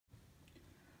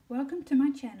Welcome to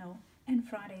my channel and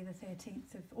Friday the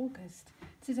 13th of August.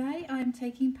 Today I am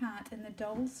taking part in the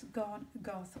Dolls Gone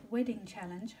Goth wedding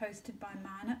challenge hosted by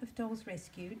Mana of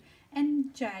DollsRescued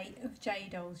and Jay of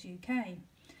JayDollsUK.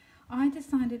 I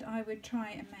decided I would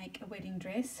try and make a wedding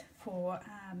dress for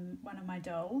one of my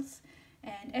dolls,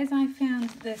 and as I found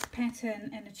this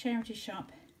pattern in a charity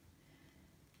shop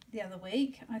the other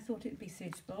week, I thought it would be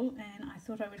suitable, and I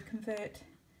thought I would convert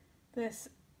this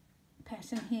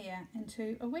pattern here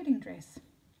into a wedding dress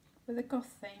with a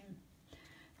goth theme.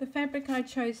 The fabric I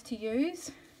chose to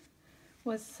use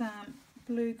was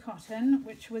blue cotton,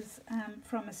 which was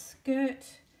from a skirt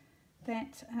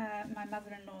that my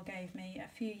mother-in-law gave me a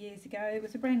few years ago. It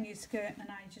was a brand new skirt and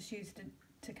I just used it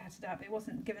to cut it up. It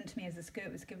wasn't given to me as a skirt,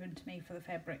 it was given to me for the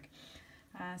fabric.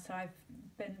 So I've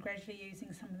been gradually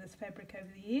using some of this fabric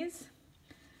over the years,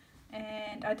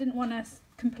 and I didn't want a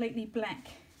completely black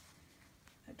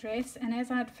dress, and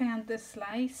as I'd found this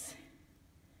lace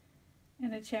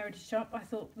in a charity shop, I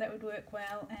thought that would work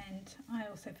well, and I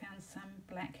also found some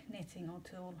black netting or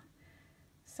tulle.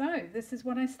 So this is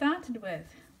what I started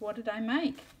with. What did I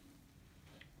make?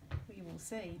 We will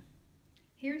see.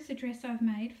 Here is the dress I've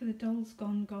made for the Dolls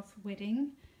Gone Goth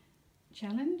wedding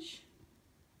challenge.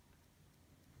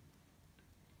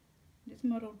 It's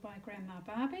modelled by Grandma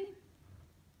Barbie,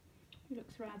 who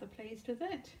looks rather pleased with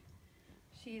it.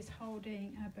 She is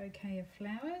holding a bouquet of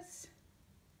flowers.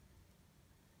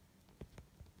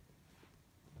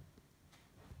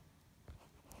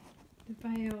 The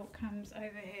veil comes over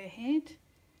her head.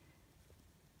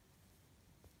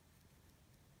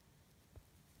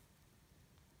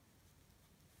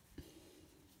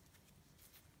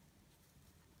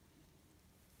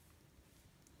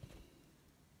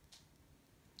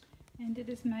 And it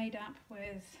is made up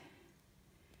with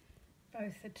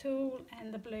both the tulle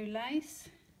and the blue lace.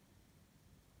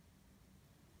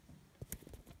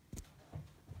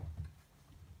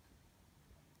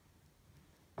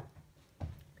 Got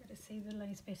to see the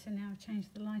lace better now. I've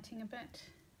changed the lighting a bit.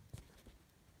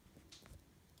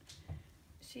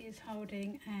 She is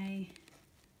holding a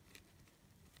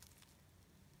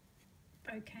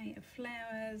bouquet of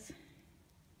flowers.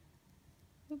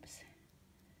 Oops.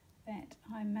 That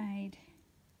I made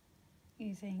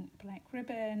using black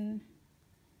ribbon,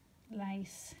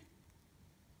 lace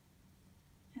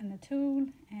and the tulle,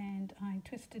 and I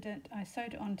twisted it, I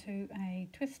sewed it onto a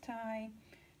twist tie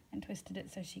and twisted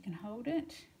it so she can hold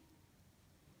it.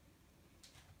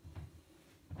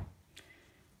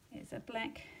 There's a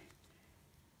black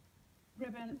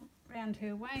ribbon round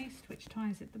her waist which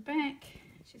ties at the back.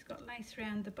 She's got lace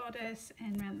round the bodice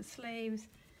and round the sleeves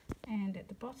and at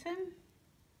the bottom.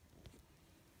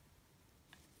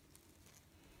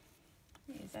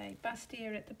 There's a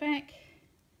bustier at the back,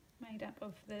 made up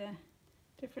of the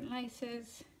different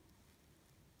laces.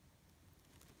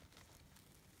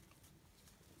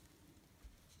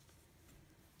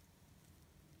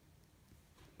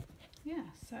 Yeah,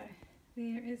 so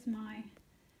there is my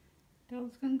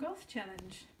Dolls Gone Goth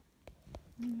challenge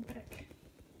on the back.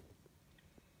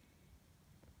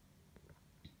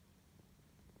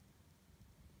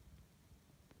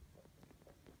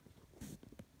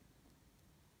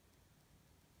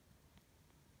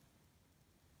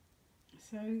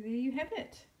 So there you have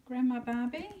it. Grandma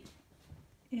Barbie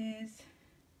is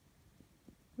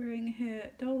wearing her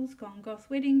Dolls Gone Goth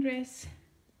wedding dress.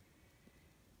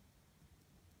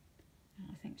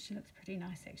 I think she looks pretty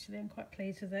nice actually. I'm quite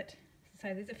pleased with it.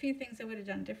 So there's a few things I would have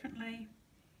done differently,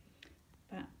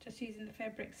 but just using the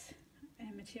fabrics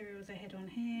and materials I had on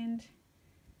hand,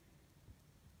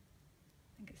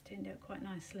 I think it's turned out quite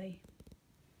nicely.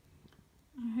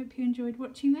 I hope you enjoyed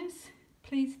watching this.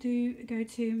 Please do go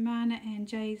to Mana and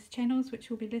Jay's channels, which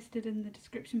will be listed in the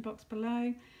description box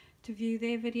below, to view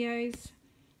their videos,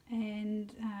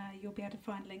 and you'll be able to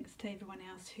find links to everyone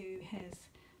else who has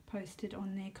posted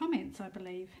on their comments, I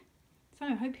believe. So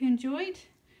I hope you enjoyed.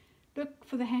 Look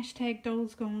for the hashtag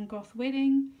Dolls Gone Goth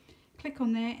Wedding. Click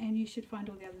on that and you should find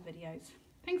all the other videos.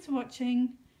 Thanks for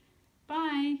watching.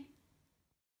 Bye.